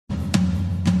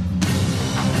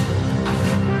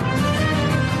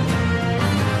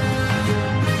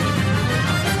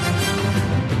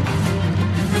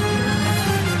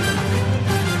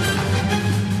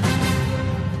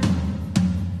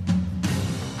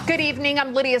Good evening.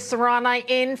 I'm Lydia Serrani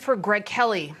in for Greg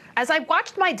Kelly. As I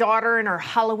watched my daughter in her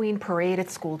Halloween parade at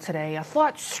school today, a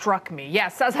thought struck me.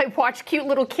 Yes, as I watched cute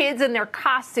little kids in their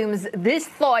costumes, this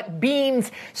thought beamed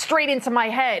straight into my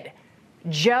head.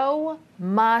 Joe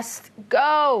must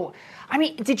go. I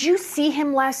mean, did you see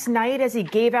him last night as he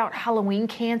gave out Halloween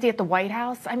candy at the White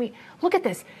House? I mean, look at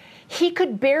this. He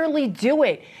could barely do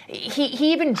it.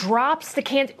 He even drops the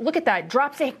candy. Look at that.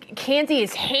 Drops the candy.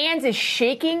 His hands is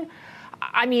shaking.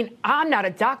 I mean, I'm not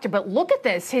a doctor, but look at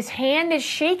this. His hand is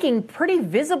shaking pretty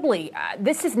visibly.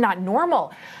 This is not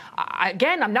normal.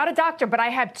 Again, I'm not a doctor, but I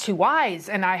have two eyes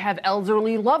and I have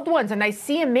elderly loved ones. And I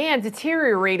see a man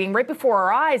deteriorating right before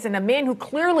our eyes, and a man who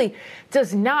clearly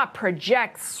does not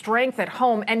project strength at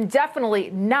home and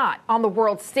definitely not on the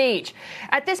world stage.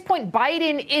 At this point,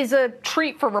 Biden is a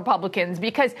treat for Republicans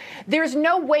because there's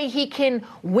no way he can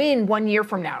win 1 year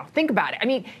from now. Think about it. I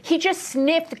mean, he just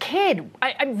sniffed the kid.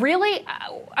 I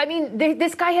mean,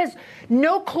 this guy has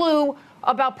no clue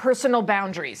about personal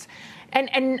boundaries.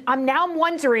 And I'm now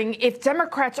wondering if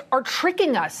Democrats are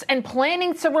tricking us and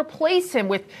planning to replace him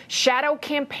with shadow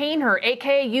campaigner,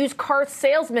 a.k.a. used car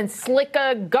salesman, slick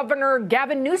Governor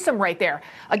Gavin Newsom right there.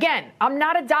 Again, I'm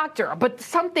not a doctor, but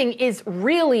something is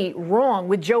really wrong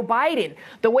with Joe Biden.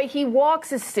 The way he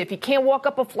walks is stiff. He can't walk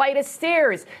up a flight of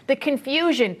stairs. The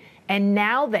confusion. And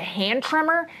now the hand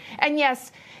tremor. And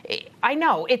yes, I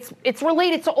know it's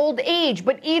related to old age,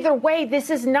 but either way, this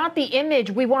is not the image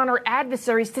we want our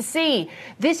adversaries to see.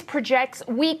 This projects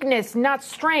weakness, not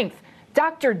strength.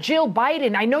 Dr. Jill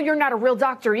Biden, I know you're not a real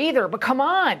doctor either, but come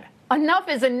on. Enough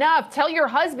is enough. Tell your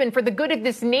husband, for the good of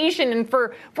this nation and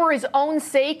for his own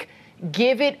sake,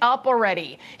 give it up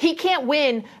already. He can't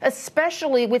win,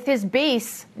 especially with his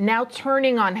base now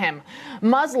turning on him.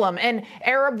 Muslim and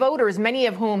Arab voters, many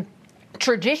of whom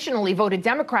traditionally voted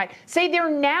Democrat, say they're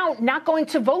now not going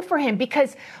to vote for him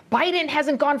because Biden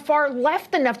hasn't gone far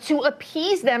left enough to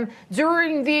appease them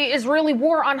during the Israeli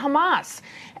war on Hamas.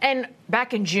 And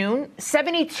back in June,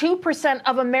 72%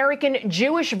 of American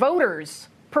Jewish voters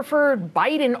preferred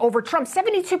Biden over Trump,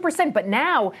 72%. But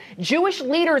now Jewish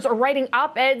leaders are writing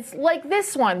op-eds like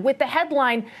this one with the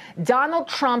headline, "Donald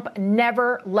Trump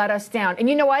never let us down." And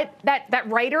you know what? That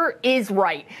writer is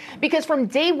right. Because from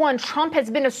day one, Trump has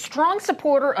been a strong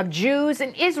supporter of Jews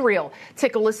and Israel.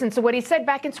 Take a listen to what he said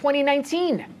back in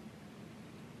 2019.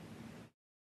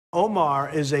 Omar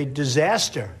is a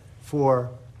disaster for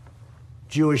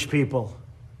Jewish people.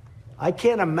 I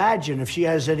can't imagine if she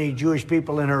has any Jewish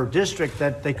people in her district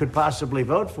that they could possibly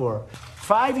vote for.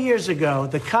 5 years ago,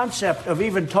 the concept of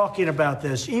even talking about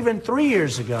this, even 3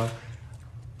 years ago,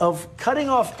 of cutting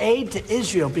off aid to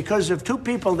Israel because of two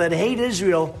people that hate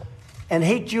Israel and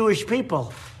hate Jewish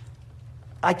people.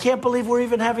 I can't believe we're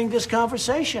even having this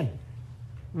conversation.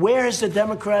 Where has the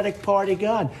Democratic Party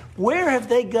gone? Where have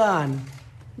they gone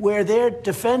where they're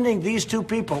defending these two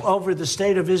people over the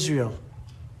state of Israel?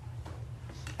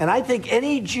 And I think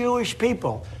any Jewish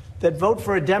people that vote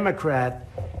for a Democrat,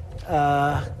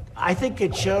 I think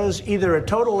it shows either a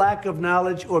total lack of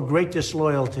knowledge or great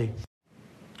disloyalty.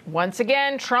 Once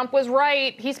again, Trump was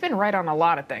right. He's been right on a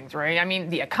lot of things, right? I mean,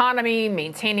 the economy,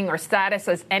 maintaining our status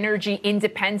as energy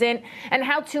independent, and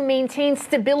how to maintain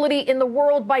stability in the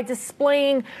world by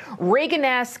displaying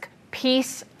Reagan-esque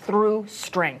peace through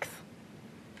strength.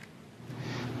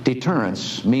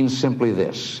 Deterrence means simply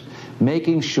this: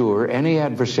 making sure any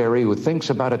adversary who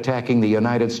thinks about attacking the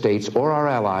United States or our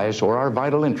allies or our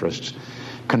vital interests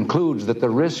concludes that the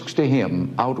risks to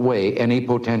him outweigh any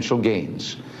potential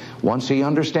gains. Once he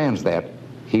understands that,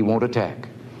 he won't attack.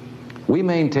 We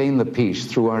maintain the peace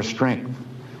through our strength.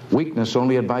 Weakness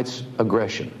only invites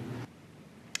aggression.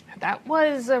 That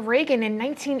was Reagan in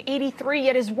 1983,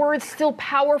 yet his words still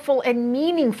powerful and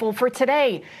meaningful for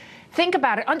today. Think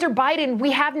about it. Under Biden,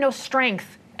 we have no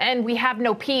strength and we have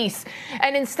no peace.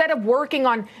 And instead of working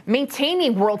on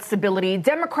maintaining world stability,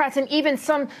 Democrats and even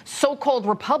some so-called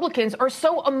Republicans are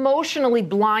so emotionally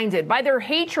blinded by their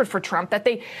hatred for Trump that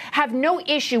they have no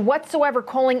issue whatsoever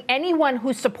calling anyone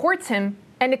who supports him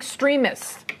an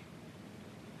extremist.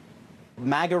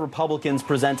 MAGA Republicans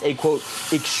present a, quote,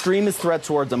 extremist threat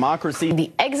to our democracy.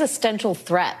 The existential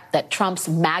threat that Trump's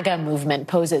MAGA movement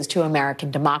poses to American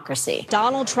democracy.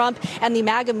 Donald Trump and the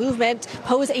MAGA movement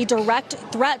pose a direct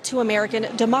threat to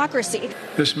American democracy.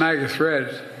 This MAGA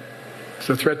threat is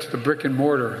a threat to the brick and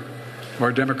mortar of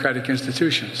our democratic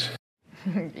institutions.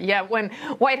 Yeah, when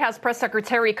White House Press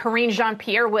Secretary Karine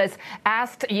Jean-Pierre was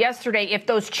asked yesterday if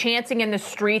those chanting in the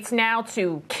streets now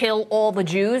to kill all the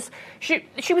Jews, she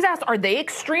was asked, are they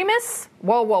extremists?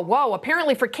 Whoa, whoa, whoa.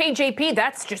 Apparently for KJP,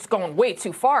 that's just going way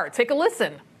too far. Take a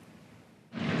listen.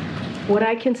 What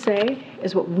I can say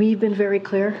is what we've been very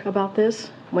clear about this.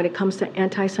 When it comes to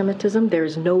anti-Semitism,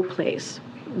 there's no place.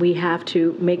 We have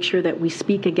to make sure that we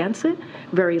speak against it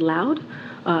very loud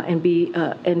and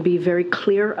be very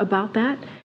clear about that.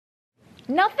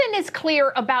 Nothing is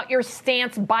clear about your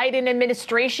stance, Biden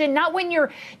administration, not when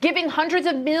you're giving hundreds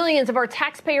of millions of our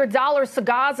taxpayer dollars to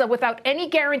Gaza without any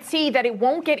guarantee that it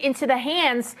won't get into the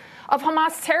hands of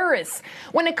Hamas terrorists.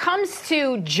 When it comes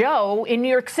to Joe in New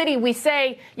York City, we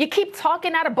say, you keep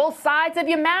talking out of both sides of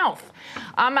your mouth.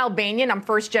 I'm Albanian, I'm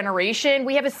first generation.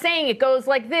 We have a saying, it goes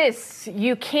like this: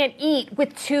 you can't eat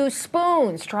with two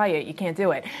spoons. Try it, you can't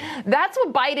do it. That's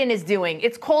what Biden is doing.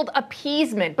 It's called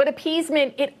appeasement, but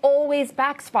appeasement, it always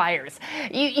backfires.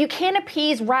 You can't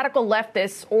appease radical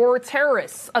leftists or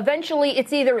terrorists. Eventually,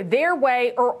 it's either their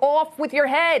way or off with your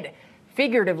head.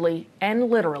 Figuratively and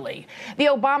literally. The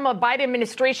Obama-Biden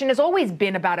administration has always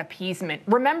been about appeasement.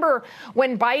 Remember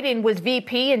when Biden was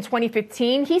VP in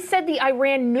 2015, he said the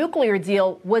Iran nuclear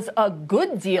deal was a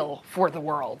good deal for the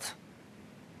world.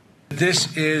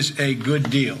 This is a good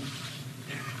deal.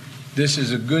 This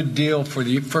is a good deal for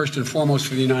first and foremost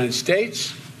for the United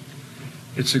States.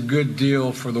 It's a good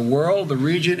deal for the world, the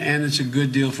region, and it's a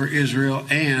good deal for Israel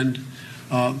and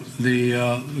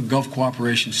the Gulf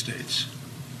cooperation states.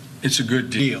 It's a good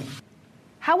deal.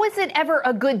 How is it ever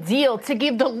a good deal to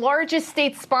give the largest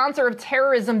state sponsor of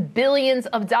terrorism billions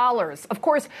of dollars? Of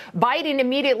course, Biden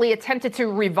immediately attempted to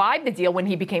revive the deal when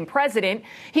he became president.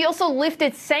 He also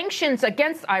lifted sanctions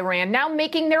against Iran, now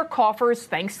making their coffers,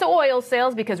 thanks to oil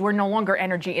sales, because we're no longer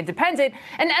energy independent,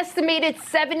 an estimated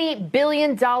 $70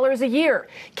 billion a year.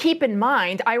 Keep in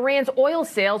mind, Iran's oil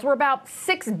sales were about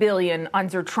 $6 billion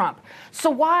under Trump. So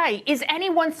why is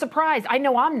anyone surprised, I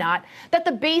know I'm not, that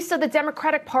the base of the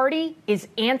Democratic Party is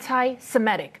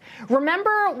anti-Semitic?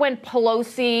 Remember when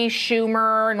Pelosi,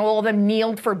 Schumer, and all of them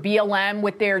kneeled for BLM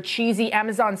with their cheesy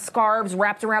Amazon scarves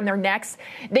wrapped around their necks?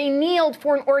 They kneeled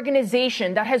for an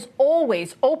organization that has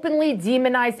always openly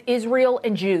demonized Israel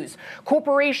and Jews.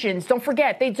 Corporations, don't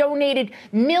forget, they donated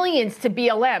millions to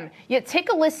BLM. Yet take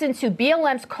a listen to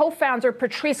BLM's co-founder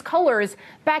Patrisse Cullors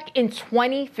back in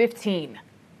 2015.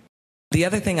 The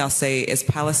other thing I'll say is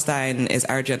Palestine is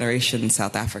our generation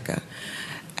South Africa.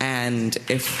 And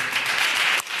if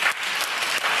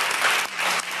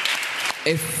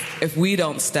we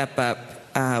don't step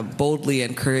up boldly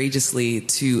and courageously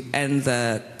to end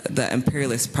the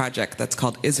imperialist project that's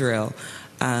called Israel,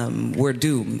 we're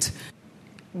doomed.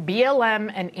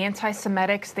 BLM and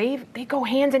anti-Semitics, they go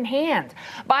hand in hand.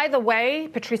 By the way,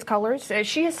 Patrisse Cullors,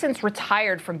 she has since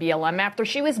retired from BLM after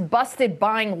she was busted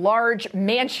buying large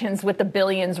mansions with the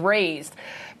billions raised.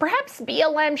 Perhaps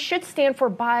BLM should stand for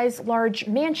buys large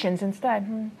mansions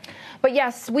instead. But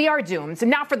yes, we are doomed.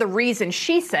 Not for the reason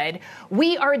she said.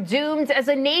 We are doomed as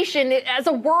a nation, as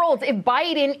a world, if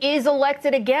Biden is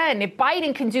elected again. If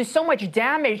Biden can do so much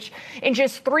damage in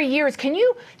just 3 years, can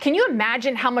you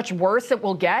imagine how much worse it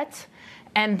will get?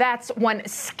 And that's one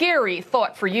scary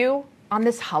thought for you on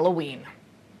this Halloween.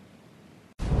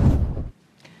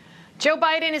 Joe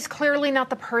Biden is clearly not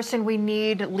the person we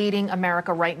need leading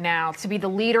America right now, to be the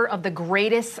leader of the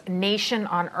greatest nation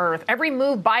on earth. Every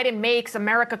move Biden makes,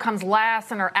 America comes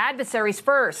last and our adversaries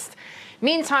first.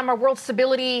 Meantime, our world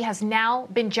stability has now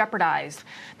been jeopardized.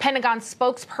 Pentagon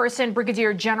spokesperson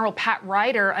Brigadier General Pat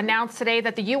Ryder announced today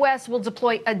that the U.S. will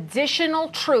deploy additional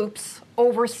troops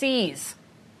overseas.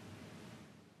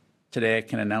 Today, I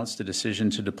can announce the decision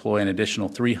to deploy an additional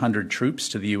 300 troops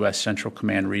to the U.S. Central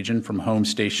Command region from home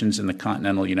stations in the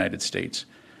continental United States.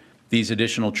 These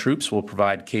additional troops will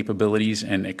provide capabilities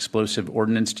in explosive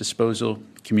ordnance disposal,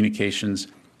 communications,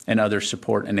 and other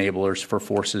support enablers for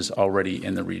forces already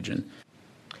in the region.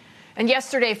 And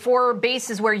yesterday, 4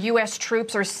 bases where U.S.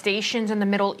 troops are stationed in the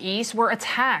Middle East were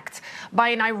attacked by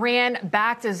an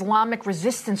Iran-backed Islamic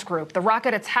resistance group. The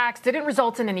rocket attacks didn't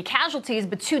result in any casualties,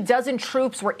 but 24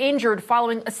 troops were injured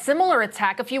following a similar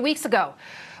attack a few weeks ago.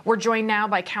 We're joined now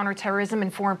by counterterrorism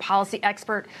and foreign policy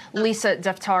expert Lisa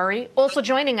Daftari. Also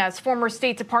joining us, former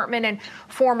State Department and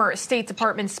former State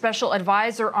Department Special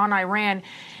Advisor on Iran,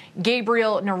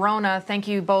 Gabriel Noronha. Thank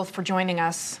you both for joining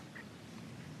us.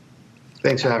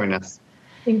 Thanks for having us.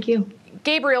 Thank you.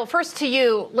 Gabriel, first to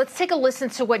you. Let's take a listen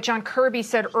to what John Kirby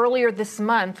said earlier this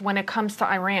month when it comes to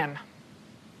Iran.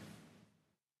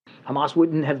 Hamas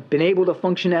wouldn't have been able to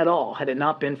function at all had it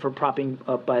not been for propping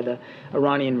up by the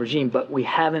Iranian regime. But we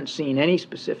haven't seen any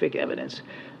specific evidence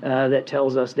that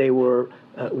tells us they were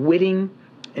witting,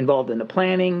 involved in the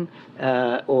planning,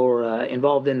 or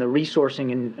involved in the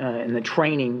resourcing and the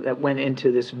training that went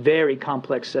into this very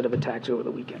complex set of attacks over the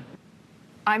weekend.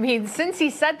 I mean, since he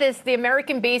said this, the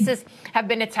American bases have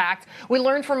been attacked. We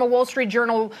learned from a Wall Street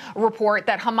Journal report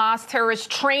that Hamas terrorists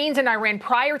trained in Iran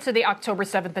prior to the October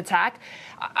 7th attack.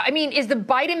 I mean, is the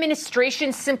Biden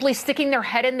administration simply sticking their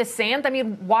head in the sand? I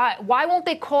mean, why won't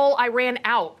they call Iran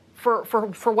out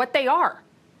for what they are?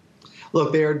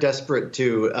 Look, they are desperate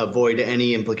to avoid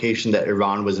any implication that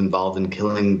Iran was involved in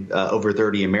killing over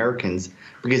 30 Americans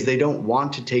because they don't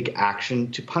want to take action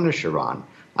to punish Iran.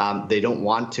 They don't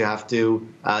want to have to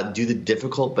do the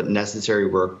difficult but necessary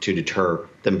work to deter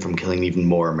them from killing even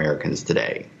more Americans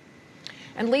today.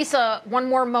 And Lisa, one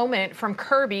more moment from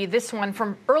Kirby, this one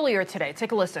from earlier today.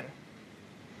 Take a listen.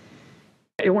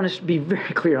 I want to be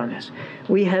very clear on this.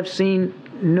 We have seen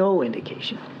no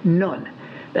indication, none,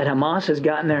 that Hamas has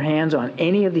gotten their hands on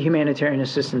any of the humanitarian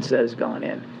assistance that has gone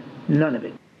in. None of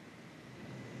it.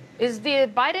 Is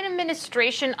the Biden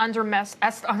administration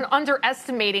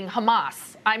underestimating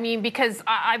Hamas? I mean, because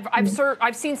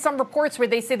I've seen some reports where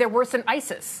they say they're worse than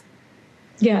ISIS.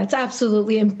 Yeah, it's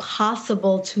absolutely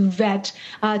impossible to vet,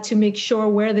 to make sure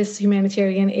where this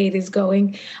humanitarian aid is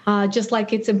going, just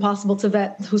like it's impossible to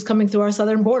vet who's coming through our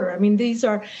southern border. I mean, this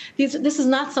is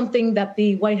not something that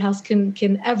the White House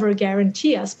can ever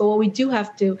guarantee us. But what we do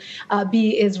have to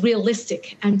be is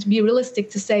realistic, and to be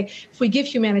realistic to say, if we give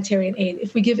humanitarian aid,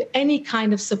 if we give any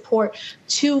kind of support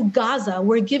to Gaza,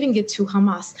 we're giving it to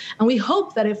Hamas. And we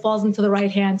hope that it falls into the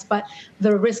right hands, but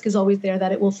the risk is always there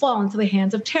that it will fall into the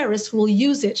hands of terrorists who will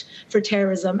use it for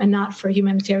terrorism and not for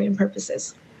humanitarian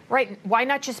purposes. Right. Why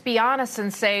not just be honest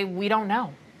and say, we don't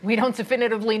know? We don't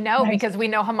definitively know, right, because we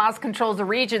know Hamas controls the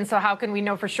region. So how can we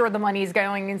know for sure the money is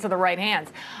going into the right hands?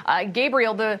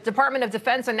 Gabriel, the Department of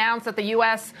Defense announced that the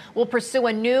U.S. will pursue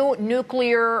a new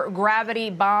nuclear gravity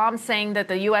bomb, saying that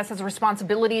the U.S. has a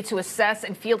responsibility to assess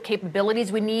and field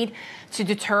capabilities we need to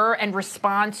deter and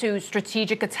respond to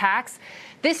strategic attacks.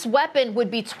 This weapon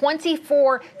would be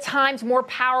 24 times more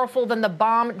powerful than the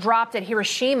bomb dropped at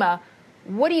Hiroshima.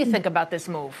 What do you think about this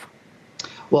move?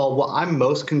 Well, what I'm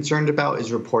most concerned about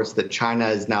is reports that China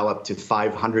is now up to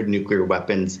 500 nuclear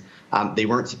weapons. They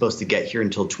weren't supposed to get here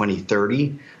until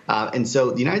 2030. And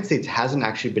so the United States hasn't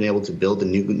actually been able to build a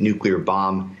nuclear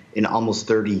bomb in almost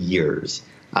 30 years.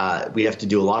 We have to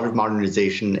do a lot of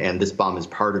modernization, and this bomb is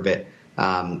part of it.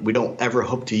 We don't ever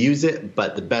hope to use it,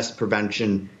 but the best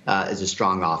prevention is a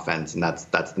strong offense, and that's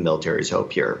the military's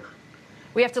hope here.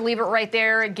 We have to leave it right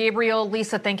there. Gabriel,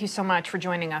 Lisa, thank you so much for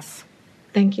joining us.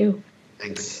 Thank you.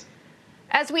 Thanks.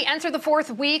 As we enter the fourth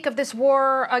week of this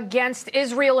war against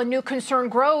Israel, a new concern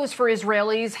grows for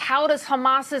Israelis. How does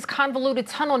Hamas's convoluted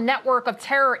tunnel network of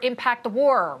terror impact the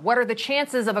war? What are the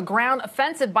chances of a ground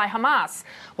offensive by Hamas?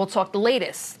 We'll talk the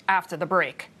latest after the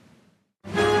break.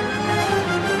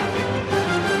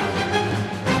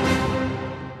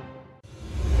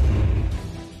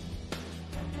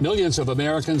 Millions of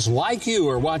Americans like you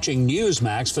are watching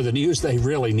Newsmax for the news they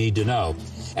really need to know.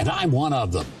 And I'm one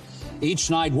of them.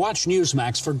 Each night, watch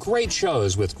Newsmax for great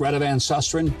shows with Greta Van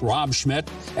Susteren, Rob Schmidt,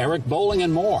 Eric Bolling,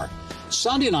 and more.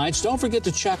 Sunday nights, don't forget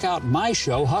to check out my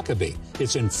show, Huckabee.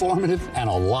 It's informative and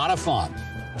a lot of fun,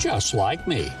 just like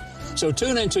me. So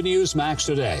tune into Newsmax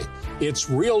today. It's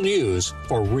real news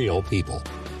for real people.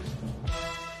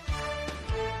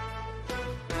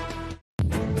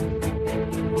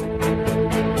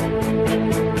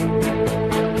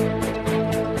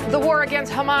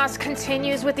 Hamas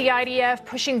continues with the IDF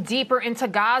pushing deeper into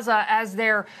Gaza as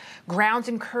their ground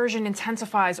incursion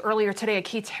intensifies. Earlier today, a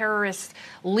key terrorist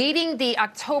leading the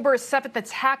October 7th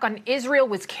attack on Israel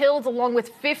was killed along with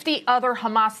 50 other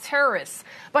Hamas terrorists.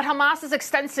 But Hamas's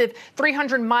extensive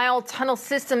 300-mile tunnel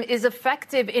system is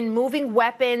effective in moving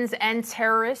weapons and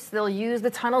terrorists. They'll use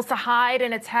the tunnels to hide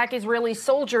and attack Israeli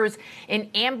soldiers in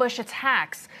ambush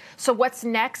attacks. So what's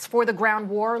next for the ground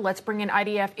war? Let's bring in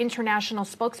IDF international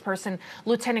spokesperson,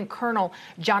 Lieutenant Colonel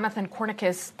Jonathan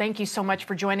Cornicus. Thank you so much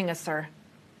for joining us, sir.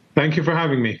 Thank you for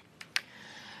having me.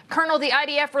 Colonel, the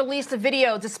IDF released a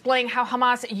video displaying how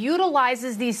Hamas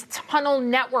utilizes these tunnel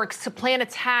networks to plan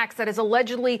attacks that is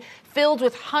allegedly filled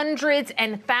with hundreds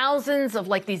and thousands of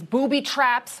these booby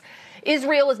traps.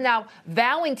 Israel is now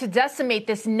vowing to decimate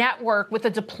this network with the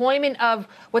deployment of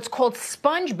what's called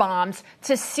sponge bombs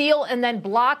to seal and then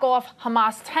block off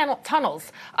Hamas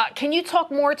tunnels. Can you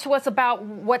talk more to us about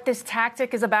what this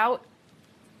tactic is about?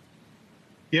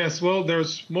 Yes, well,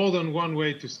 there's more than one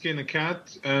way to skin a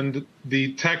cat, and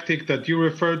the tactic that you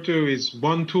referred to is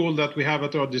one tool that we have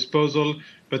at our disposal,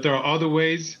 but there are other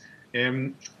ways.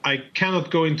 I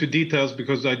cannot go into details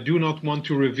because I do not want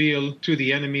to reveal to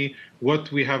the enemy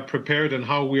what we have prepared and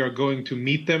how we are going to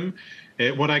meet them.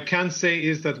 What I can say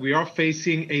is that we are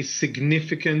facing a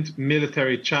significant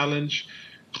military challenge.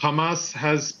 Hamas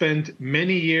has spent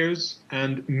many years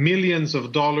and millions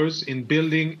of dollars in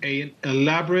building an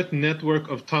elaborate network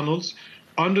of tunnels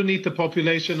underneath the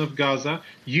population of Gaza,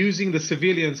 using the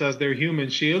civilians as their human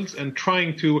shields and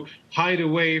trying to hide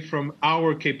away from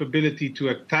our capability to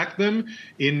attack them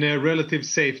in relative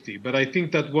safety. But I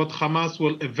think that what Hamas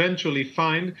will eventually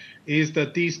find is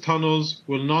that these tunnels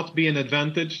will not be an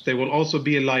advantage. They will also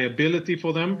be a liability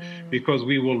for them, because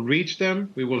we will reach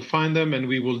them, we will find them, and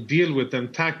we will deal with them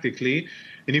tactically.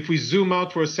 And if we zoom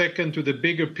out for a second to the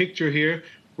bigger picture here,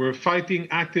 we're fighting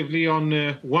actively on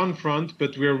one front,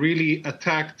 but we're really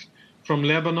attacked from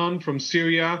Lebanon, from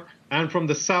Syria, and from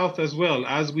the south as well.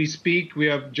 As we speak, we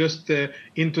have just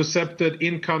intercepted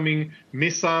incoming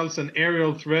missiles and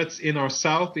aerial threats in our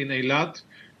south, in Eilat.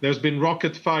 There's been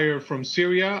rocket fire from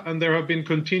Syria, and there have been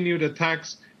continued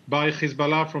attacks by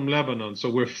Hezbollah from Lebanon.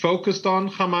 So we're focused on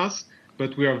Hamas,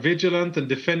 but we are vigilant and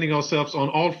defending ourselves on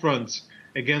all fronts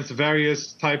against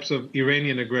various types of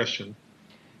Iranian aggression.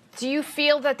 Do you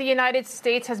feel that the United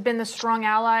States has been the strong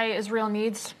ally Israel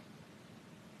needs?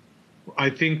 I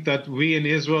think that we in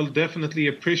Israel definitely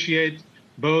appreciate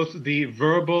both the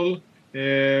verbal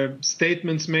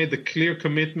statements made, the clear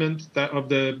commitment of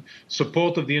the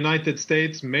support of the United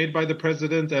States made by the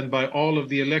president and by all of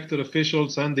the elected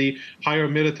officials and the higher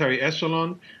military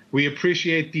echelon. We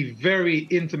appreciate the very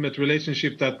intimate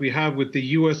relationship that we have with the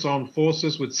U.S. Armed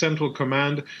Forces, with Central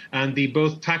Command, and the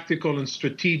both tactical and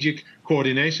strategic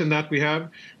coordination that we have.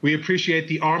 We appreciate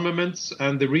the armaments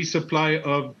and the resupply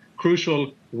of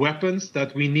crucial weapons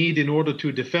that we need in order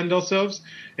to defend ourselves.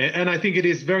 And I think it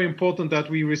is very important that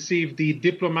we receive the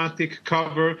diplomatic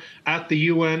cover at the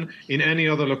UN in any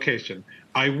other location.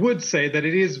 I would say that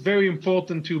it is very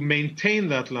important to maintain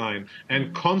that line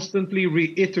and constantly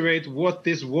reiterate what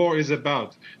this war is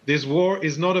about. This war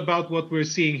is not about what we're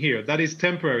seeing here. That is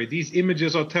temporary. These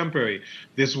images are temporary.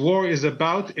 This war is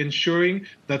about ensuring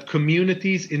that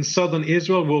communities in southern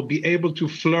Israel will be able to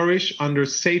flourish under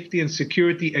safety and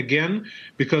security again,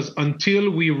 because until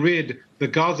we rid the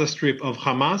Gaza Strip of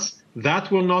Hamas,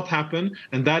 that will not happen,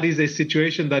 and that is a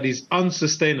situation that is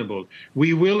unsustainable.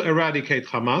 We will eradicate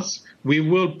Hamas, we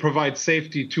will provide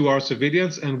safety to our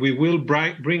civilians, and we will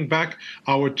bring back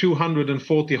our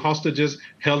 240 hostages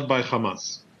held by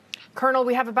Hamas. Colonel,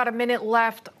 we have about a minute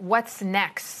left. What's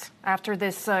next after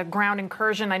this ground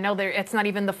incursion? I know it's not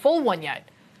even the full one yet.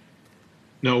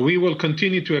 No, we will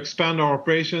continue to expand our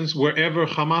operations. Wherever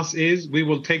Hamas is, we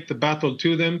will take the battle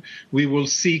to them. We will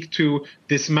seek to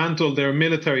dismantle their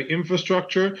military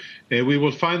infrastructure. We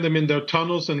will find them in their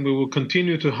tunnels, and we will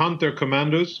continue to hunt their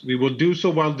commandos. We will do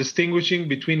so while distinguishing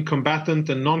between combatant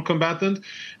and non-combatant,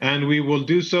 and we will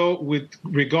do so with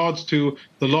regards to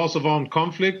the loss of armed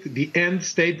conflict. The end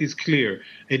state is clear: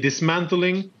 a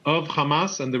dismantling of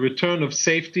Hamas and the return of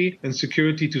safety and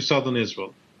security to southern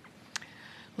Israel.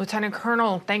 Lieutenant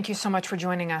Colonel, thank you so much for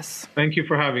joining us. Thank you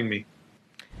for having me.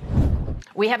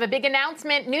 We have a big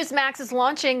announcement. Newsmax is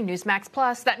launching Newsmax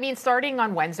Plus. That means starting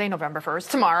on Wednesday, November 1st,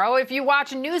 tomorrow. If you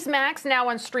watch Newsmax now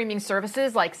on streaming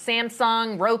services like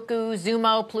Samsung, Roku,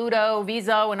 Xumo, Pluto,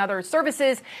 Vizo, and other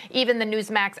services, even the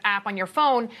Newsmax app on your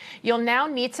phone, you'll now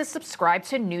need to subscribe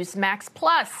to Newsmax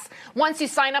Plus. Once you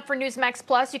sign up for Newsmax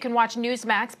Plus, you can watch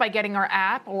Newsmax by getting our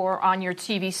app or on your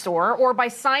TV store, or by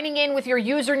signing in with your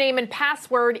username and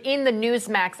password in the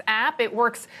Newsmax app. It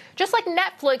works just like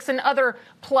Netflix and other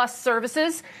Plus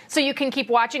services, so you can keep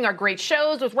watching our great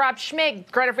shows with Rob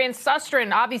Schmidt, Greta Van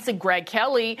Susteren, obviously Greg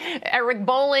Kelly, Eric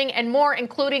Bolling, and more,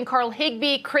 including Carl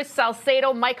Higbee, Chris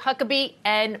Salcedo, Mike Huckabee,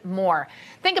 and more.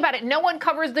 Think about it. No one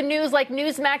covers the news like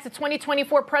Newsmax, the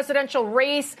 2024 presidential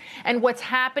race and what's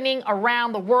happening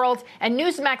around the world. And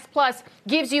Newsmax Plus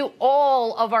gives you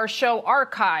all of our show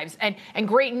archives and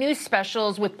great news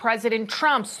specials with President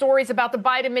Trump, stories about the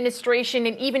Biden administration,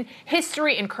 and even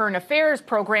history and current affairs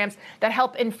programs that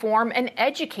help inform and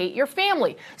educate your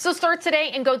family. So start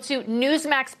today and go to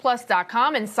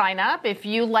NewsmaxPlus.com and sign up. If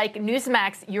you like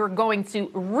Newsmax, you're going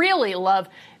to really love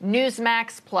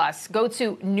Newsmax Plus. Go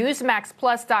to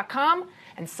NewsmaxPlus.com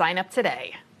and sign up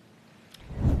today.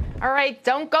 All right,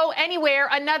 don't go anywhere.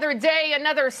 Another day,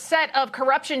 another set of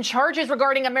corruption charges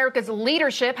regarding America's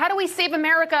leadership. How do we save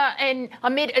America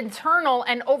amid internal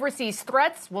and overseas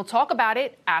threats? We'll talk about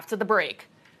it after the break.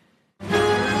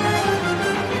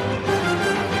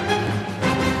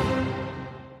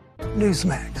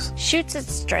 Newsmax shoots it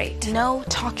straight. No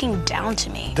talking down to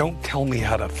me. Don't tell me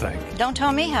how to think. Don't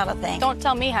tell me how to think. Don't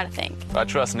tell me how to think. I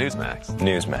trust Newsmax.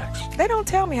 Newsmax. They don't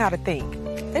tell me how to think.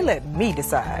 They let me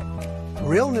decide.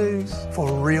 Real news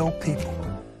for real people.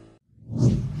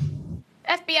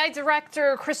 FBI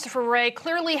Director Christopher Wray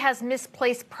clearly has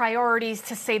misplaced priorities,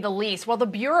 to say the least. While the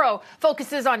Bureau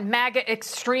focuses on MAGA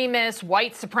extremists,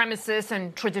 white supremacists,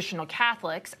 and traditional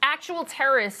Catholics, actual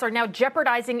terrorists are now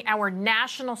jeopardizing our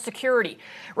national security.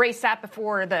 Wray sat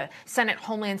before the Senate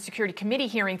Homeland Security Committee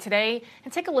hearing today,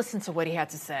 and take a listen to what he had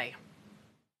to say.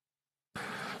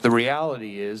 The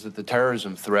reality is that the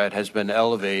terrorism threat has been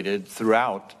elevated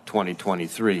throughout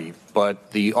 2023,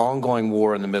 but the ongoing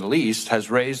war in the Middle East has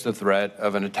raised the threat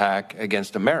of an attack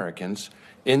against Americans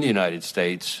in the United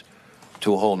States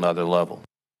to a whole nother level.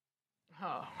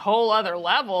 Whole other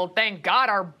level? Thank God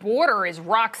our border is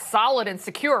rock solid and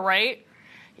secure, right?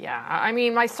 Yeah, I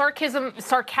mean, my sarcasm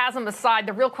aside,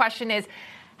 the real question is,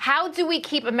 how do we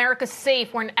keep America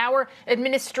safe when our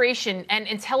administration and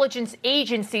intelligence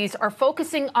agencies are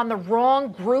focusing on the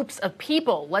wrong groups of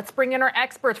people? Let's bring in our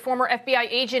experts, former FBI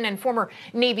agent and former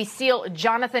Navy SEAL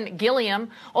Jonathan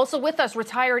Gilliam. Also with us,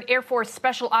 retired Air Force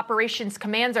Special Operations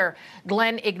Commander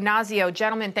Glenn Ignazio.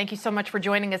 Gentlemen, thank you so much for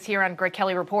joining us here on Greg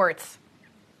Kelly Reports.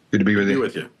 Good to be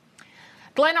with you.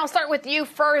 Glenn, I'll start with you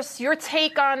first. Your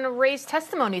take on Wray's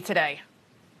testimony today.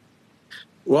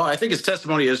 Well, I think his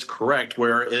testimony is correct,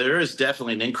 where there is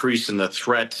definitely an increase in the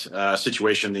threat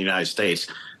situation in the United States.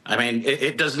 I mean,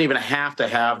 it doesn't even have to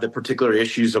have the particular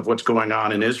issues of what's going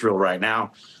on in Israel right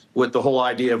now. With the whole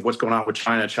idea of what's going on with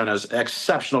China, China is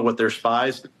exceptional with their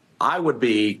spies. I would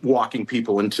be walking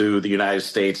people into the United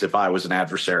States if I was an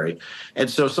adversary. And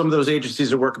so some of those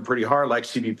agencies are working pretty hard, like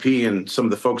CBP and some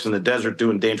of the folks in the desert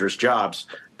doing dangerous jobs.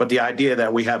 But the idea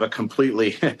that we have a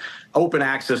completely open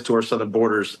access to our southern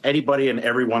borders, anybody and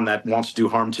everyone that wants to do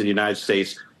harm to the United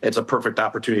States, it's a perfect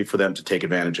opportunity for them to take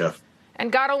advantage of.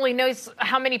 And God only knows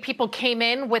how many people came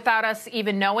in without us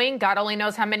even knowing. God only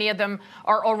knows how many of them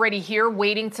are already here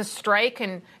waiting to strike.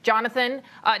 And Jonathan,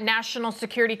 National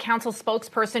Security Council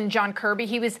spokesperson John Kirby,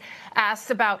 he was asked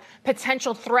about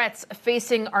potential threats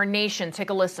facing our nation.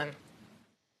 Take a listen.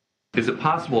 Is it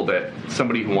possible that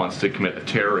somebody who wants to commit a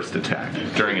terrorist attack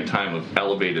during a time of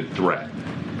elevated threat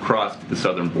crossed the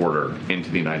southern border into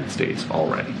the United States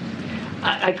already?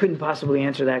 I couldn't possibly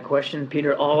answer that question,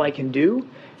 Peter. All I can do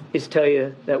is tell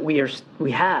you that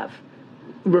we have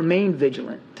remained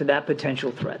vigilant to that potential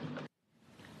threat.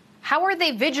 How are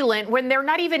they vigilant when they're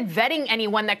not even vetting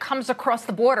anyone that comes across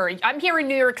the border? I'm here in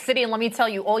New York City, and let me tell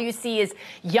you, all you see is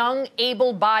young,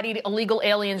 able-bodied illegal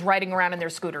aliens riding around in their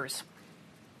scooters.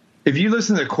 If you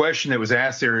listen to the question that was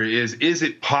asked there is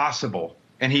it possible?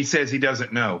 And he says he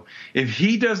doesn't know. If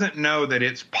he doesn't know that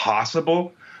it's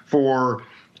possible for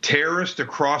terrorists to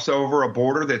cross over a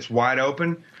border that's wide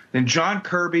open, then John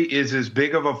Kirby is as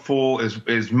big of a fool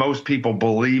as most people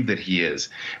believe that he is.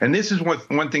 And this is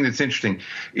one thing that's interesting.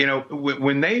 You know,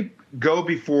 when they go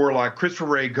before, like Christopher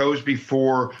Wray goes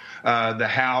before the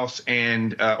House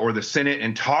and or the Senate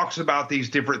and talks about these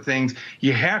different things,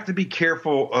 you have to be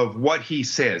careful of what he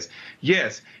says.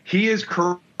 Yes, he is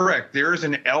correct. There is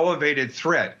an elevated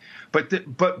threat.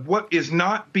 But what is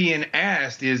not being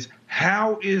asked is,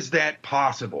 how is that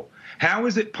possible? How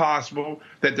is it possible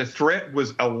that the threat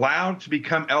was allowed to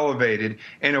become elevated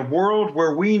in a world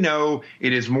where we know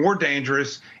it is more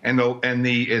dangerous, and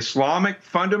the Islamic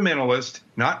fundamentalist,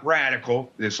 not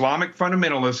radical, the Islamic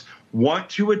fundamentalists want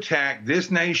to attack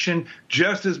this nation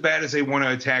just as bad as they want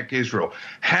to attack Israel?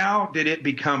 How did it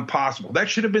become possible? That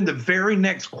should have been the very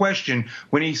next question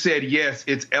when he said, yes,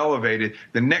 it's elevated.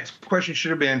 The next question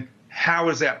should have been, how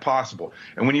is that possible?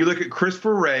 And when you look at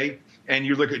Christopher Wray and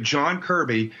you look at John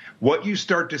Kirby, what you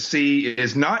start to see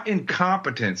is not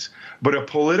incompetence, but a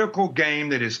political game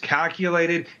that is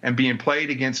calculated and being played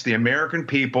against the American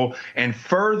people, and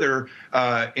further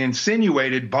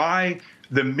insinuated by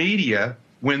the media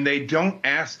when they don't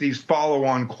ask these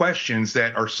follow-on questions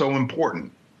that are so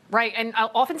important. Right. And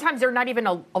oftentimes they're not even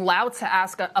allowed to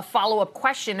ask a follow-up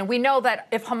question. And we know that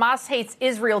if Hamas hates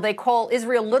Israel, they call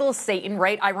Israel Little Satan,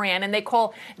 right, Iran, and they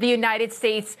call the United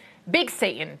States Big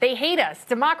Satan. They hate us,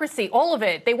 democracy, all of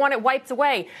it. They want it wiped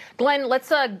away. Glenn,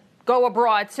 let's go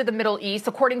abroad to the Middle East.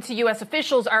 According to U.S.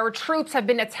 officials, our troops have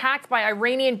been attacked by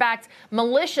Iranian-backed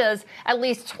militias at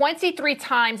least 23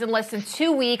 times in less than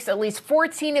 2 weeks. At least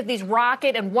 14 of these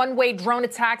rocket and one-way drone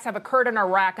attacks have occurred in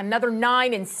Iraq, another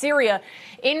 9 in Syria.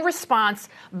 In response,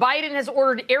 Biden has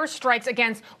ordered airstrikes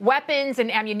against weapons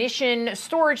and ammunition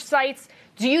storage sites.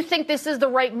 Do you think this is the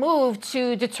right move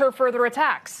to deter further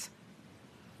attacks?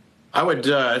 I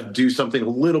would do something a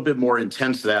little bit more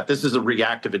intense to that. This is a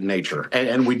reactive in nature,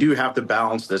 and we do have to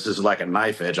balance this. This is like a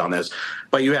knife edge on this.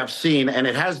 But you have seen, and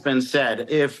it has been said,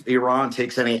 if Iran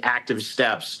takes any active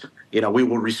steps, we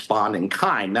will respond in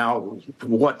kind. Now,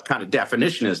 what kind of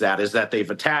definition is that? Is that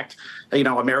they've attacked,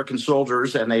 American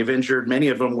soldiers, and they've injured many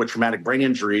of them with traumatic brain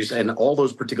injuries in all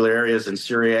those particular areas in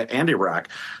Syria and Iraq.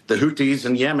 The Houthis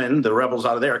in Yemen, the rebels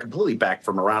out of there, are completely back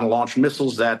from Iran, launched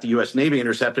missiles that the U.S. Navy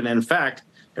intercepted. And in fact,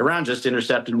 Iran just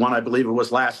intercepted one, I believe it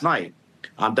was last night.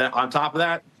 On top of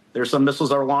that, there's some missiles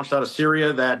that were launched out of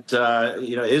Syria that,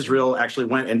 Israel actually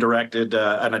went and directed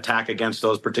an attack against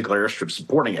those particular airstrips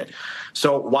supporting it.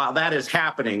 So while that is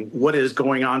happening, what is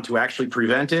going on to actually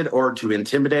prevent it or to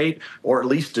intimidate or at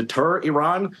least deter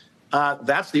Iran?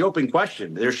 That's the open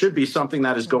question. There should be something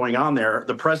that is going on there.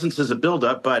 The presence is a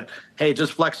buildup, but hey,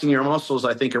 just flexing your muscles,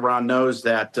 I think Iran knows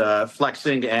that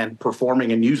flexing and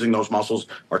performing and using those muscles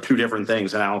are two different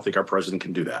things, and I don't think our president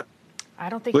can do that. I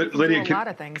don't think Lydia, do a lot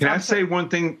of things. Can I say one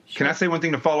thing? Sure. Can I say one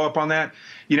thing to follow up on that?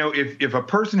 If a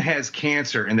person has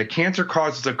cancer and the cancer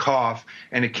causes a cough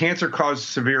and the cancer causes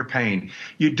severe pain,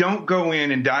 you don't go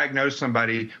in and diagnose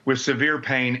somebody with severe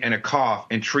pain and a cough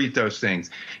and treat those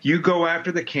things. You go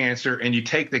after the cancer and you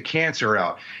take the cancer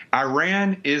out.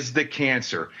 Iran is the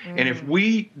cancer. And if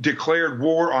we declared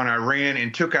war on Iran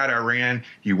and took out Iran,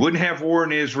 you wouldn't have war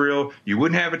in Israel. You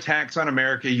wouldn't have attacks on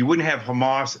America. You wouldn't have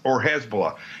Hamas or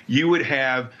Hezbollah. You would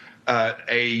have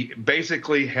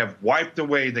basically have wiped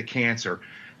away the cancer.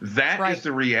 That is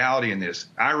the reality in this.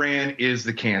 Iran is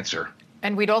the cancer.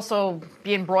 And we'd also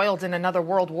be embroiled in another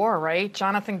world war, right?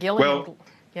 Jonathan Gilliam.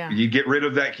 Well, you get rid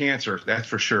of that cancer, that's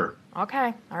for sure.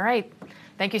 Okay. All right.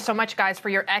 Thank you so much, guys, for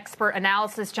your expert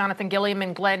analysis, Jonathan Gilliam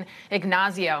and Glenn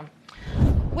Ignazio.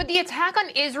 Would the attack on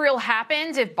Israel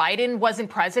happen if Biden wasn't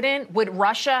president? Would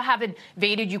Russia have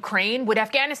invaded Ukraine? Would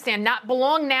Afghanistan not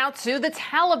belong now to the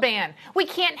Taliban? We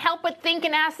can't help but think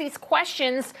and ask these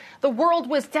questions. The world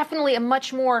was definitely a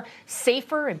much more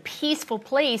safer and peaceful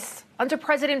place under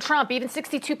President Trump. Even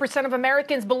 62% of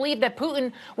Americans believe that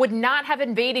Putin would not have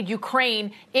invaded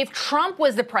Ukraine if Trump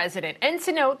was the president. And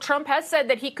to note, Trump has said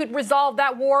that he could resolve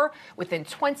that war within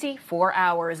 24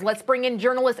 hours. Let's bring in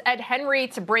journalist Ed Henry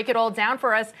to break it all down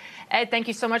for us. Ed, thank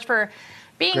you so much for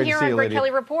being here on Greg Kelly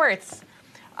Reports.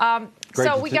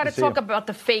 So we got to talk about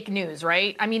the fake news,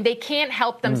 right? I mean, they can't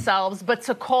help themselves but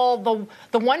to call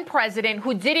the one president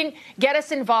who didn't get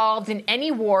us involved in any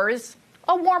wars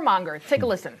a warmonger. Take a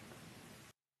listen.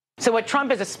 So what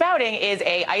Trump is espouting is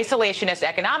a isolationist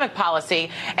economic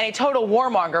policy and a total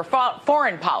warmonger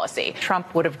foreign policy.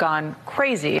 Trump would have gone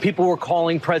crazy. People were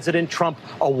calling President Trump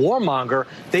a warmonger.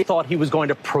 They thought he was going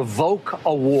to provoke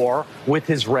a war with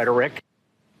his rhetoric.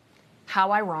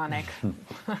 How ironic.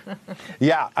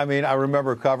 Yeah, I mean, I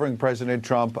remember covering President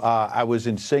Trump. I was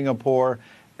in Singapore.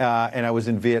 And I was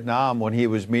in Vietnam when he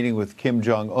was meeting with Kim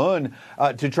Jong-un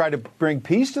to try to bring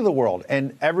peace to the world.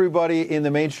 And everybody in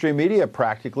the mainstream media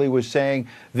practically was saying,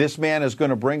 this man is going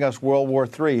to bring us World War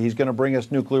III. He's going to bring us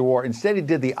nuclear war. Instead, he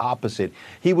did the opposite.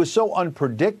 He was so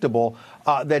unpredictable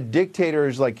that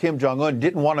dictators like Kim Jong-un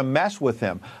didn't want to mess with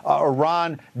him.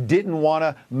 Iran didn't want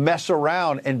to mess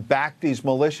around and back these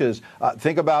militias.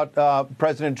 Think about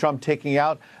President Trump taking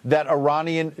out that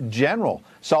Iranian general,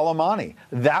 Soleimani.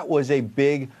 That was a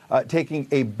big, taking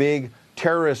a big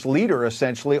terrorist leader,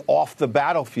 essentially, off the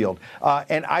battlefield.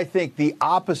 And I think the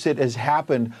opposite has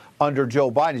happened under Joe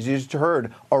Biden. As you just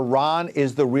heard, Iran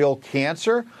is the real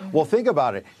cancer. Well, think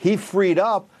about it. He freed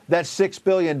up that $6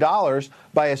 billion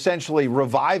by essentially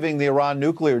reviving the Iran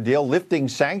nuclear deal, lifting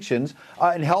sanctions,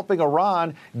 and helping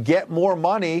Iran get more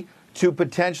money to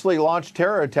potentially launch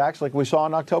terror attacks like we saw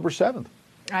on October 7th.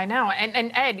 I know.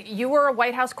 And Ed, you were a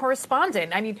White House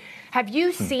correspondent. I mean, have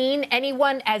you seen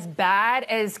anyone as bad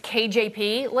as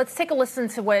KJP? Let's take a listen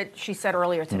to what she said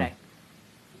earlier today.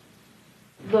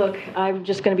 Look, I'm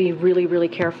just going to be really, really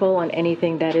careful on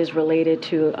anything that is related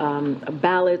to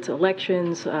ballots,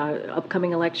 elections,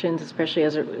 upcoming elections, especially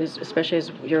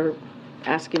as you're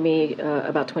asking me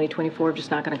about 2024. I'm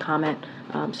just not going to comment.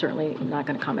 Certainly not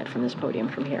going to comment from this podium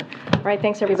from here. All right,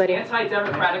 thanks, everybody. It's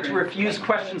anti-democratic to refuse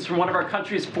questions from one of our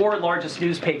country's 4 largest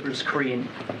newspapers, Karine.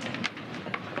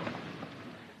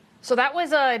 So that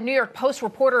was a New York Post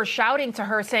reporter shouting to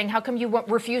her, saying, "How come you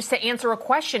refuse to answer a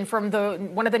question from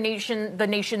one of the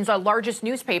nation's largest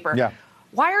newspaper?" Yeah.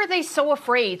 Why are they so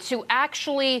afraid to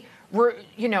actually,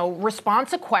 respond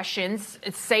to questions,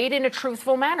 say it in a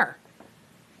truthful manner?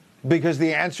 because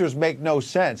the answers make no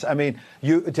sense. I mean,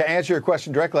 to answer your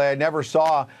question directly, I never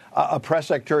saw a press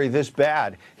secretary this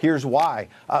bad. Here's why.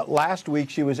 Last week,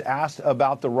 she was asked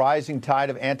about the rising tide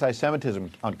of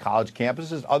anti-Semitism on college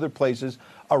campuses, other places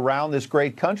around this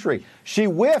great country. She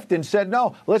whiffed and said,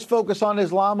 no, let's focus on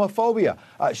Islamophobia.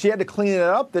 She had to clean it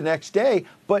up the next day,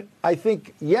 but I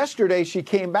think yesterday she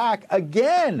came back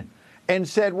again and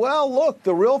said, well, look,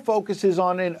 the real focus is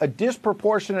on a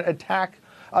disproportionate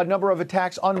number of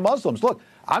attacks on Muslims. Look,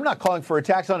 I'm not calling for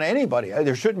attacks on anybody.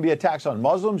 There shouldn't be attacks on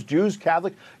Muslims, Jews,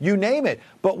 Catholics, you name it.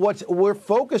 But what we're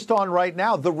focused on right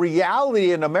now, the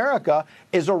reality in America,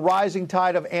 is a rising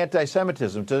tide of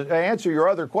anti-Semitism. To answer your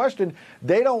other question,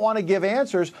 they don't want to give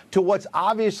answers to what's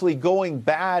obviously going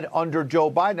bad under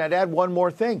Joe Biden. I'd add one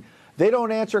more thing. They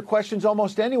don't answer questions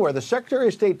almost anywhere. The Secretary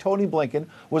of State, Tony Blinken,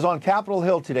 was on Capitol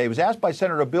Hill today. He was asked by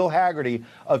Senator Bill Hagerty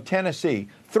of Tennessee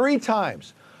 3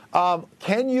 times.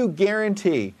 Can you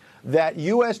guarantee that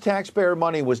U.S. taxpayer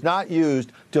money was not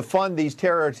used to fund these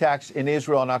terror attacks in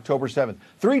Israel on October 7th?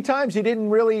 3 times he didn't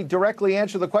really directly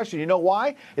answer the question. You know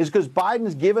why? It's because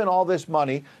Biden's given all this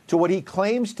money to what he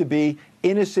claims to be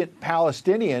innocent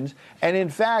Palestinians. And in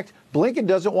fact, Blinken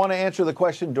doesn't want to answer the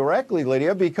question directly,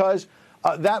 Lydia, because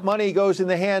that money goes in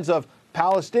the hands of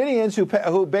Palestinians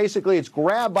who basically it's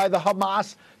grabbed by the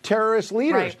Hamas terrorist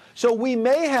leaders. Right. So we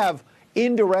may have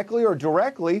indirectly or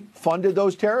directly funded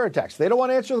those terror attacks. They don't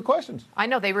want to answer the questions. I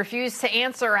know they refuse to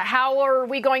answer. How are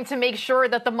we going to make sure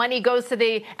that the money goes to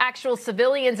the actual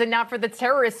civilians and not for the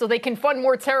terrorists so they can fund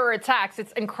more terror attacks?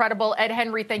 It's incredible. Ed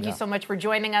Henry, thank you so much for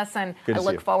joining us, and I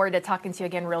look forward to talking to you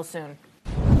again real soon.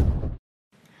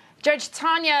 Judge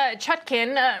Tanya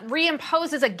Chutkan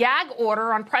reimposes a gag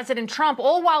order on President Trump,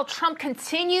 all while Trump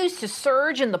continues to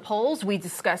surge in the polls. We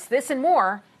discuss this and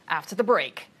more after the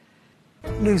break.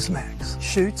 Newsmax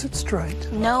shoots it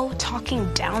straight. No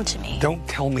talking down to me. Don't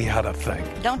tell me how to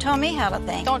think. Don't tell me how to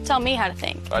think. Don't tell me how to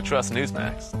think. I trust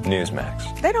Newsmax.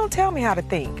 Newsmax. They don't tell me how to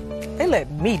think. They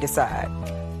let me decide.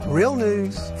 Real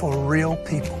news for real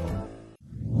people.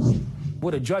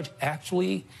 Would a judge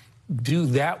actually do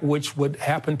that which would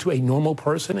happen to a normal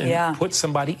person and put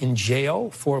somebody in jail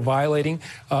for violating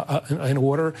an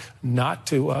order, not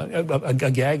to a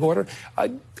gag order?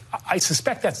 I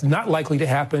suspect that's not likely to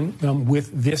happen with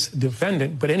this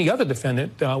defendant, but any other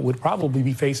defendant would probably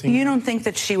be facing. You don't think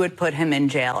that she would put him in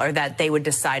jail, or that they would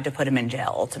decide to put him in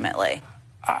jail ultimately?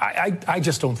 I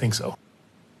just don't think so.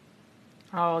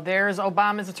 Oh, there's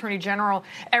Obama's Attorney General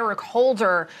Eric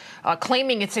Holder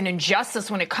claiming it's an injustice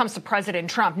when it comes to President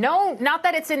Trump. No, not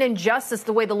that it's an injustice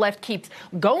the way the left keeps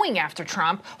going after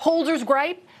Trump. Holder's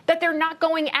gripe that they're not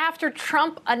going after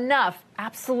Trump enough.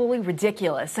 Absolutely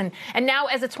ridiculous. And now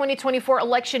as the 2024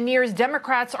 election nears,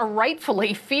 Democrats are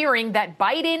rightfully fearing that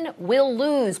Biden will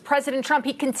lose. President Trump,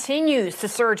 he continues to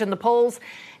surge in the polls.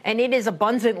 And it is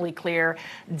abundantly clear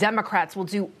Democrats will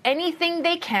do anything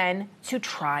they can to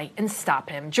try and stop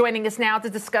him. Joining us now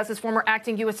to discuss is former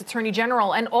acting U.S. Attorney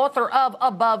General and author of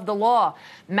Above the Law,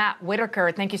 Matt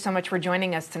Whitaker. Thank you so much for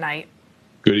joining us tonight.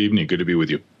 Good evening. Good to be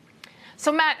with you.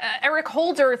 So, Matt, Eric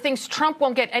Holder thinks Trump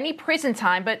won't get any prison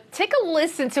time, but take a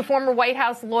listen to former White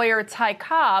House lawyer Ty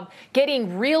Cobb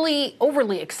getting really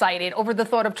overly excited over the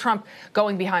thought of Trump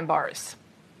going behind bars.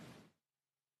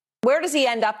 Where does he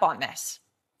end up on this?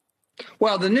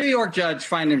 Well, the New York judge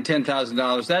fined him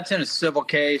 $10,000. That's in a civil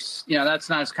case. You know, that's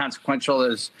not as consequential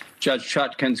as Judge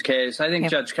Chutkan's case. I think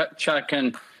Judge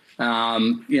Chutkan,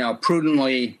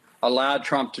 prudently allowed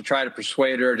Trump to try to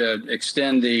persuade her to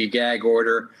extend the gag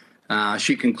order.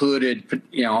 She concluded,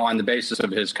 on the basis of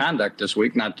his conduct this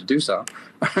week, not to do so.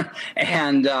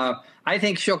 And I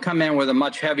think she'll come in with a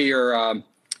much heavier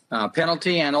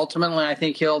penalty. And ultimately, I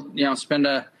think he'll, spend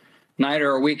a night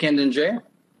or a weekend in jail.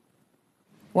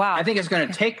 Wow. I think it's going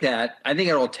to take that. I think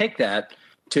it will take that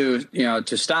to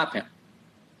stop him.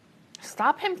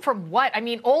 Stop him from what? I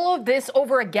mean, all of this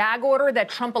over a gag order that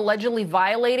Trump allegedly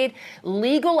violated.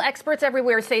 Legal experts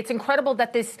everywhere say it's incredible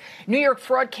that this New York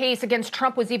fraud case against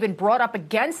Trump was even brought up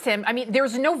against him. I mean,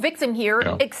 there's no victim here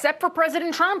except for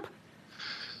President Trump.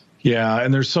 Yeah,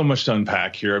 and there's so much to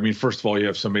unpack here. I mean, first of all, you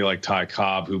have somebody like Ty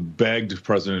Cobb who begged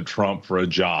President Trump for a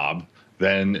job,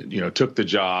 then, took the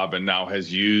job and now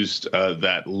has used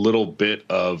that little bit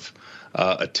of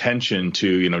attention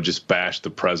to, just bash the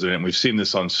president. We've seen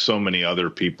this on so many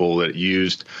other people that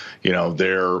used,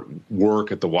 their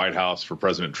work at the White House for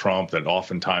President Trump, that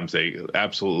oftentimes they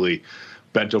absolutely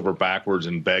bent over backwards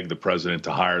and begged the president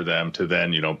to hire them to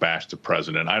then, bash the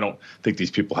president. I don't think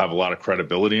these people have a lot of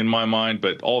credibility in my mind.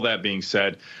 But all that being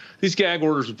said, these gag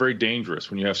orders are very dangerous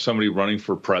when you have somebody running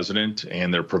for president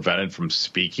and they're prevented from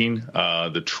speaking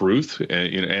the truth.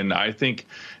 And I think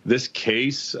this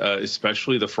case,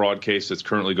 especially the fraud case that's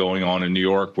currently going on in New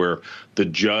York, where the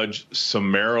judge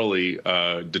summarily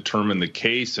determined the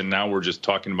case, and now we're just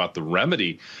talking about the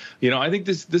remedy. I think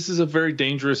this is a very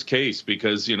dangerous case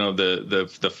because,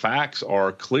 the facts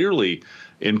are clearly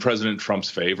in President Trump's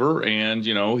favor. And,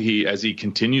 as he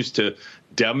continues to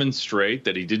demonstrate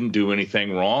that he didn't do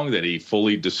anything wrong, that he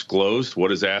fully disclosed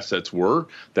what his assets were,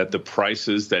 that the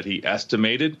prices that he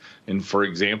estimated, and for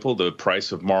example, the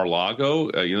price of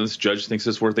Mar-a-Lago, this judge thinks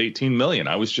it's worth $18 million.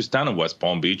 I was just down in West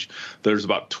Palm Beach. There's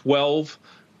about 12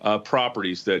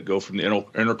 properties that go from the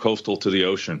intercoastal to the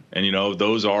ocean. And,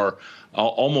 those are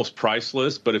almost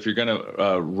priceless. But if you're going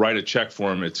to write a check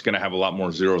for him, it's going to have a lot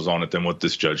more zeros on it than what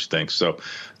this judge thinks. So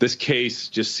this case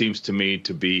just seems to me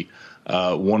to be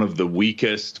one of the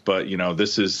weakest. But,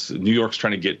 this is New York's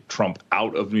trying to get Trump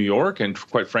out of New York and,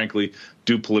 quite frankly,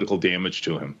 do political damage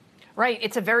to him. Right.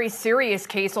 It's a very serious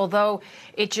case, although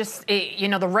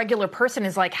the regular person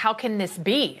is like, how can this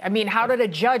be? I mean, how did a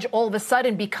judge all of a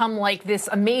sudden become like this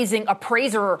amazing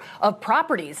appraiser of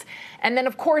properties? And then,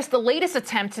 of course, the latest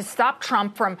attempt to stop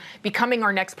Trump from becoming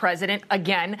our next president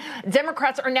again.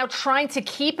 Democrats are now trying to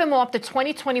keep him off the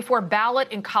 2024 ballot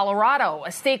in Colorado.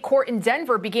 A state court in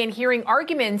Denver began hearing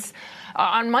arguments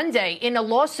on Monday in a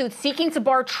lawsuit seeking to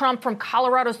bar Trump from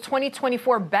Colorado's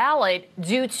 2024 ballot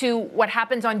due to what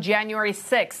happens on January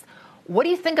 6th. What do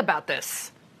you think about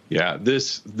this? Yeah,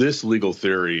 this legal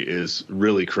theory is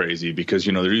really crazy because,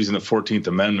 they're using the 14th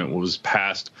Amendment, which was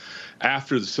passed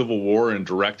after the Civil War and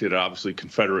directed, obviously,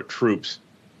 Confederate troops.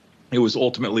 It was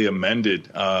ultimately amended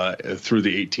through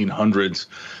the 1800s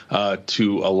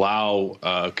to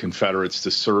allow Confederates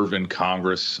to serve in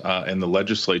Congress and the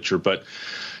legislature. But,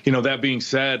 that being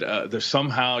said, there's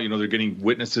somehow, they're getting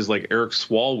witnesses like Eric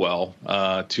Swalwell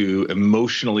to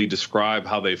emotionally describe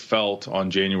how they felt on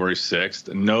January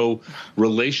 6th. No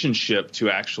relationship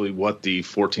to actually what the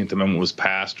 14th Amendment was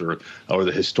passed or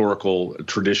the historical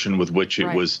tradition with which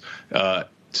it was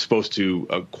supposed to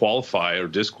qualify or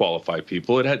disqualify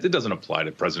people. It doesn't apply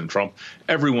to President Trump.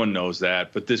 Everyone knows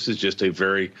that. But this is just a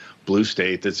very blue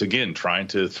state that's, again, trying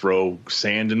to throw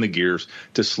sand in the gears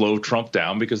to slow Trump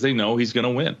down because they know he's going to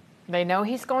win. They know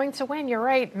he's going to win. You're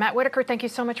right. Matt Whitaker, thank you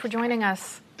so much for joining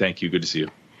us. Thank you. Good to see you.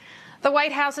 The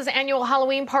White House's annual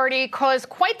Halloween party caused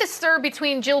quite the stir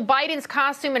between Jill Biden's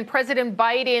costume and President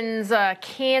Biden's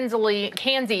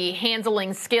candy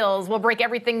handling skills. We'll break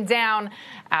everything down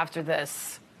after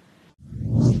this.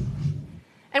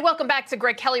 And welcome back to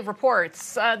Greg Kelly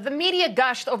Reports. The media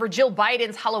gushed over Jill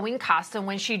Biden's Halloween costume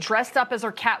when she dressed up as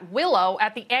her cat Willow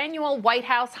at the annual White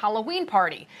House Halloween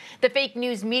party. The fake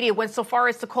news media went so far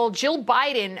as to call Jill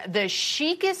Biden the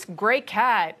chicest gray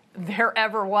cat there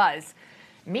ever was.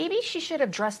 Maybe she should have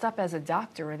dressed up as a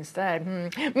doctor instead.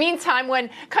 Meantime,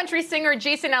 when country singer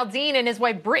Jason Aldean and his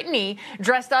wife Brittany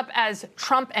dressed up as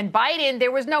Trump and Biden,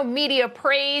 there was no media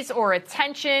praise or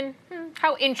attention.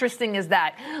 How interesting is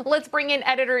that? Let's bring in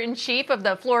editor-in-chief of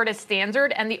the Florida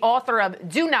Standard and the author of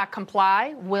Do Not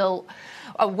Comply, Will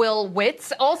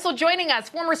Witz. Also joining us,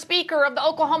 former Speaker of the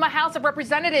Oklahoma House of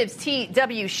Representatives,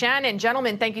 T.W. Shannon.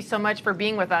 Gentlemen, thank you so much for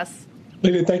being with us.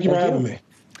 Lady, thank you for having me.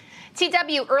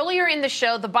 TW, earlier in the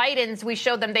show, the Bidens, we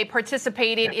showed them they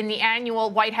participated in the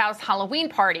annual White House Halloween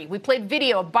party. We played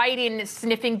video of Biden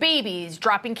sniffing babies,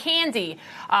 dropping candy,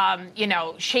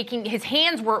 shaking. His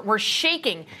hands were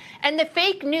shaking. And the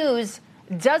fake news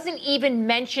doesn't even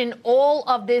mention all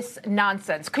of this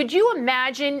nonsense. Could you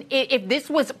imagine if this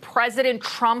was President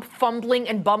Trump fumbling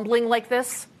and bumbling like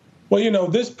this? Well,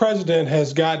 this president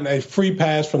has gotten a free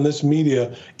pass from this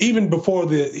media even before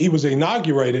he was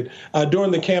inaugurated.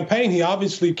 During the campaign, he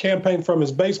obviously campaigned from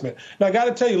his basement. Now, I got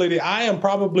to tell you, lady, I am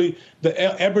probably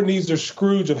the Ebenezer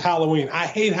Scrooge of Halloween. I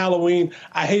hate Halloween.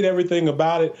 I hate everything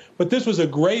about it. But this was a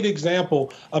great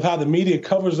example of how the media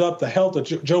covers up the health of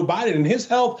Joe Biden. And his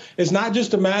health is not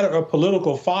just a matter of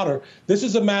political fodder. This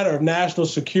is a matter of national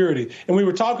security. And we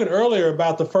were talking earlier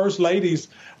about the First Lady's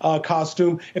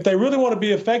costume. If they really want to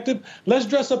be effective, let's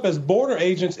dress up as border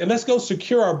agents and let's go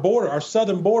secure our border, our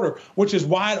southern border, which is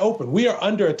wide open. We are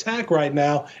under attack right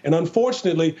now. And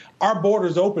unfortunately, our border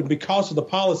is open because of the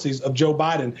policies of Joe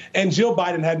Biden. And Jill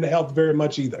Biden hadn't helped very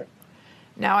much either.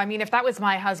 No, I mean, if that was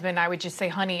my husband, I would just say,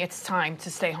 honey, it's time to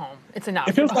stay home. It's enough.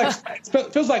 It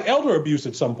feels like elder abuse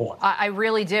at some point. I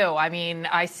really do. I mean,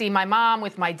 I see my mom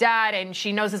with my dad, and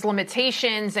she knows his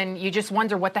limitations, and you just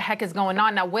wonder what the heck is going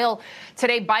on. Now, Will,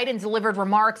 today Biden delivered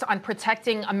remarks on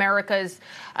protecting Americans'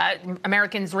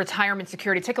 retirement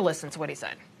security. Take a listen to what he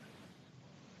said.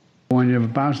 When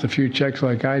you've bounced a few checks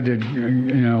like I did,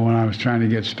 when I was trying to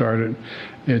get started,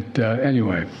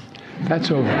 anyway,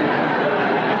 that's over.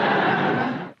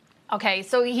 Okay,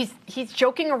 so he's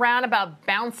joking around about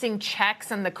bouncing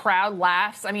checks and the crowd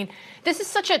laughs. I mean, this is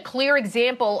such a clear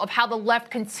example of how the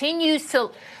left continues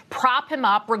to prop him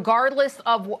up regardless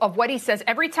of what he says.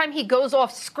 Every time he goes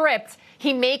off script,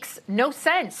 he makes no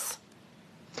sense.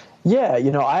 Yeah,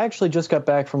 I actually just got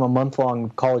back from a month-long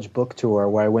college book tour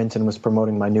where I went and was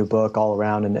promoting my new book all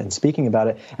around and speaking about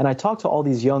it. And I talked to all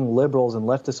these young liberals and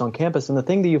leftists on campus, and the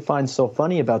thing that you find so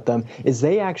funny about them is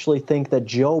they actually think that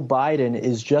Joe Biden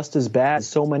is just as bad as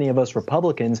so many of us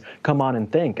Republicans come on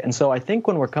and think. And so I think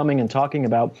when we're coming and talking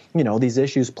about, these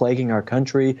issues plaguing our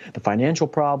country, the financial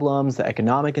problems, the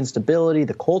economic instability,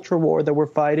 the culture war that we're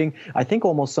fighting, I think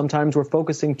almost sometimes we're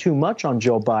focusing too much on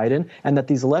Joe Biden, and that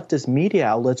these leftist media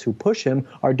outlets who push him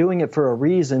are doing it for a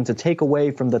reason to take away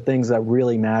from the things that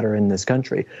really matter in this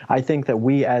country. I think that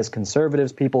we as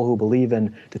conservatives, people who believe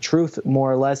in the truth more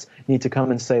or less, need to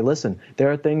come and say, listen, there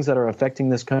are things that are affecting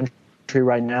this country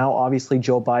right now. Obviously,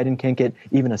 Joe Biden can't get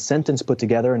even a sentence put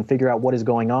together and figure out what is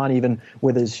going on, even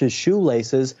with his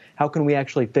shoelaces. How can we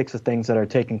actually fix the things that are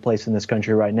taking place in this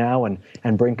country right now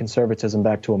and bring conservatism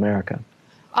back to America?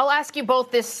 I'll ask you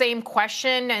both this same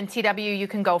question, and TW, you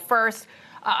can go first.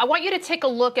 I want you to take a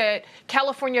look at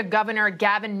California Governor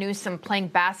Gavin Newsom playing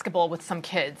basketball with some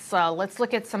kids. Let's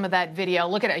look at some of that video.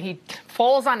 Look at it. He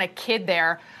falls on a kid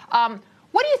there.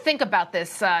 What do you think about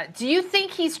this? Do you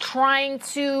think he's trying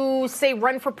to, say,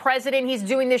 run for president? He's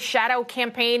doing this shadow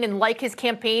campaign, and like his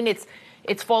campaign,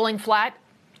 it's falling flat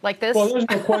like this? Well, there's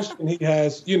no question he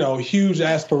has, huge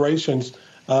aspirations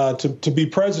to be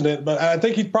president. But I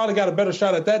think he's probably got a better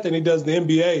shot at that than he does the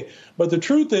NBA. But the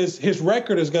truth is his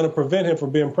record is going to prevent him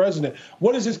from being president.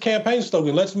 What is his campaign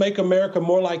slogan? Let's make America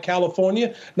more like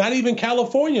California. Not even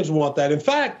Californians want that. In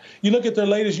fact, you look at their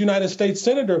latest United States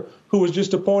senator who was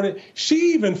just appointed.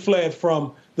 She even fled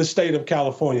from the state of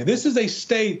California. This is a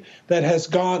state that has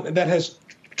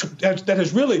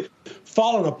really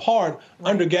fallen apart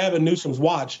under Gavin Newsom's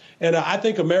watch. And I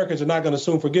think Americans are not going to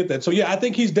soon forget that. So, yeah, I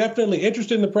think he's definitely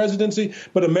interested in the presidency,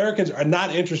 but Americans are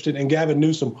not interested in Gavin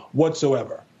Newsom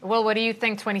whatsoever. Well, what do you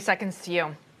think? 20 seconds to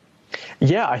you.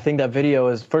 Yeah, I think that video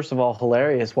is, first of all,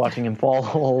 hilarious watching him fall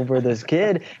all over this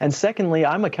kid. And secondly,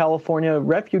 I'm a California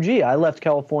refugee. I left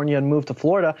California and moved to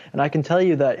Florida. And I can tell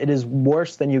you that it is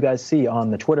worse than you guys see on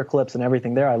the Twitter clips and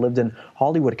everything there. I lived in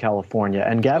Hollywood, California.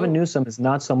 And Gavin Newsom is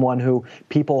not someone who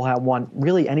people want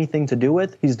really anything to do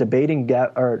with. He's debating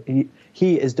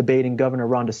he is debating Governor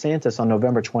Ron DeSantis on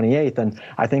November 28th. And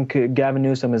I think Gavin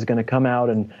Newsom is going to come out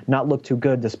and not look too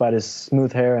good despite his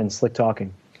smooth hair and slick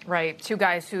talking. Right. Two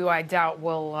guys who I doubt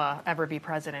will ever be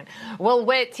president. Will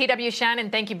Witt, T.W.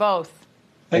 Shannon, thank you both.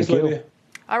 Thanks, Lydia.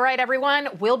 All right, everyone.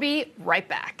 We'll be right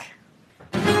back.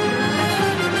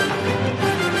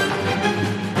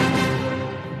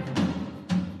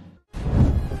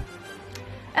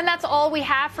 And that's all we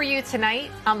have for you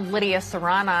tonight. I'm Lydia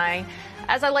Serrani.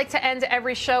 As I like to end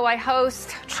every show I host,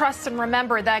 trust and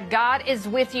remember that God is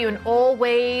with you in all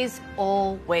ways,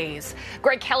 always.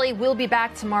 Greg Kelly will be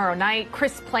back tomorrow night.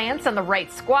 Chris Plants and the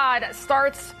Right Squad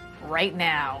starts right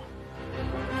now.